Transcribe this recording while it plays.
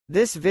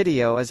This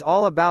video is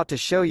all about to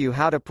show you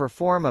how to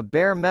perform a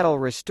bare metal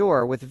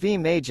restore with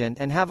Veeam Agent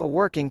and have a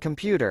working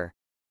computer.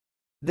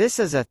 This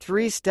is a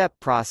 3-step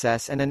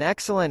process and an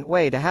excellent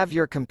way to have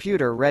your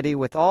computer ready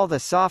with all the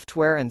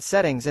software and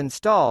settings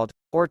installed,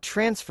 or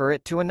transfer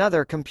it to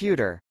another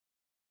computer.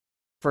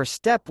 For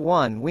step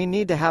 1, we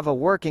need to have a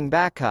working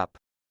backup.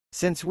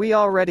 Since we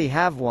already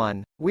have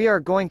one, we are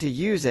going to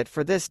use it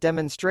for this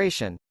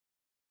demonstration.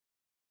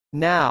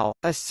 Now,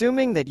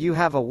 assuming that you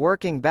have a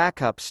working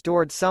backup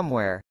stored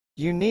somewhere,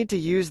 you need to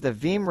use the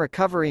Veeam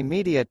Recovery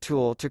Media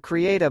tool to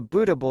create a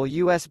bootable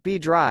USB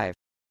drive.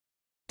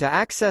 To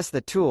access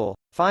the tool,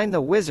 find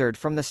the wizard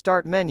from the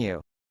Start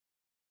menu.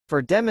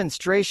 For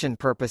demonstration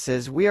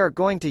purposes, we are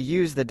going to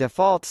use the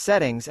default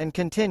settings and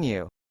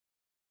continue.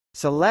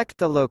 Select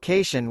the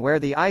location where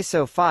the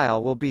ISO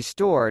file will be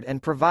stored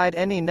and provide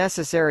any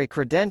necessary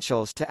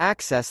credentials to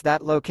access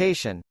that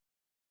location.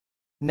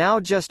 Now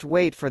just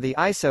wait for the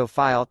ISO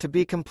file to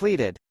be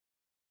completed.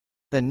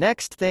 The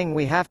next thing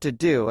we have to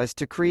do is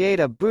to create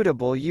a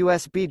bootable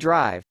USB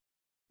drive.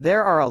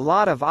 There are a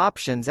lot of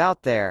options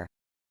out there.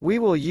 We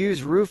will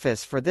use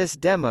Rufus for this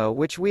demo,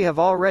 which we have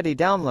already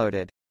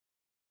downloaded.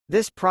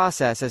 This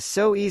process is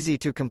so easy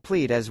to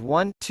complete as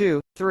 1, 2,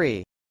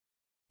 3.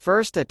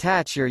 First,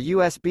 attach your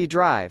USB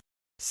drive.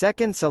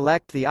 Second,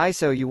 select the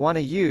ISO you want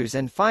to use,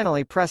 and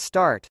finally press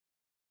Start.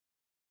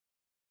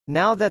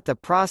 Now that the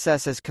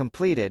process is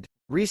completed,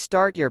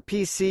 restart your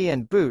PC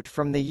and boot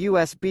from the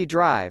USB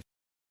drive.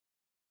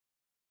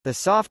 The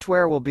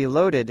software will be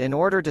loaded in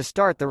order to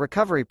start the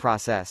recovery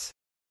process.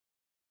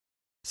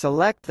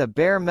 Select the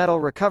Bare Metal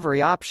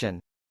Recovery option.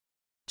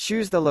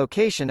 Choose the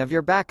location of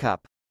your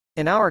backup.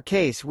 In our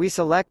case, we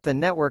select the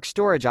Network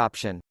Storage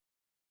option.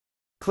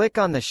 Click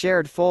on the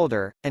Shared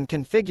folder, and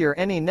configure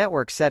any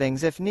network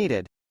settings if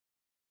needed.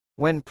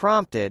 When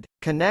prompted,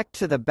 connect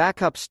to the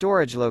backup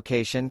storage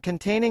location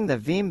containing the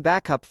Veeam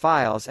backup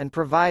files and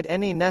provide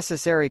any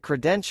necessary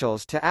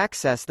credentials to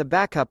access the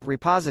backup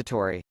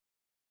repository.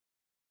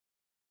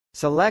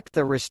 Select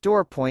the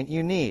restore point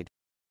you need.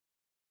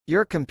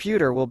 Your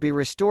computer will be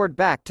restored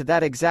back to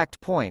that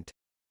exact point.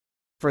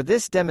 For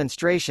this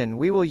demonstration,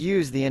 we will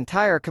use the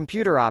entire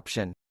computer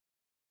option.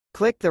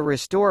 Click the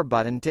Restore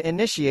button to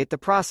initiate the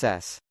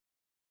process.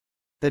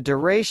 The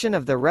duration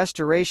of the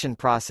restoration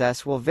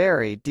process will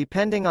vary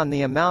depending on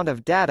the amount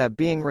of data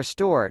being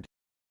restored.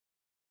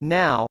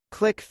 Now,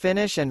 click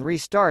Finish and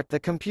restart the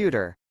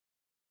computer.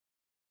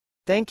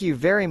 Thank you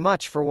very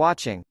much for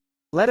watching.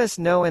 Let us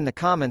know in the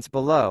comments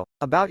below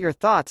about your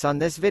thoughts on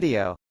this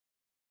video.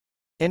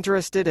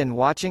 Interested in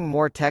watching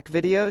more tech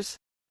videos?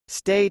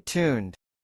 Stay tuned.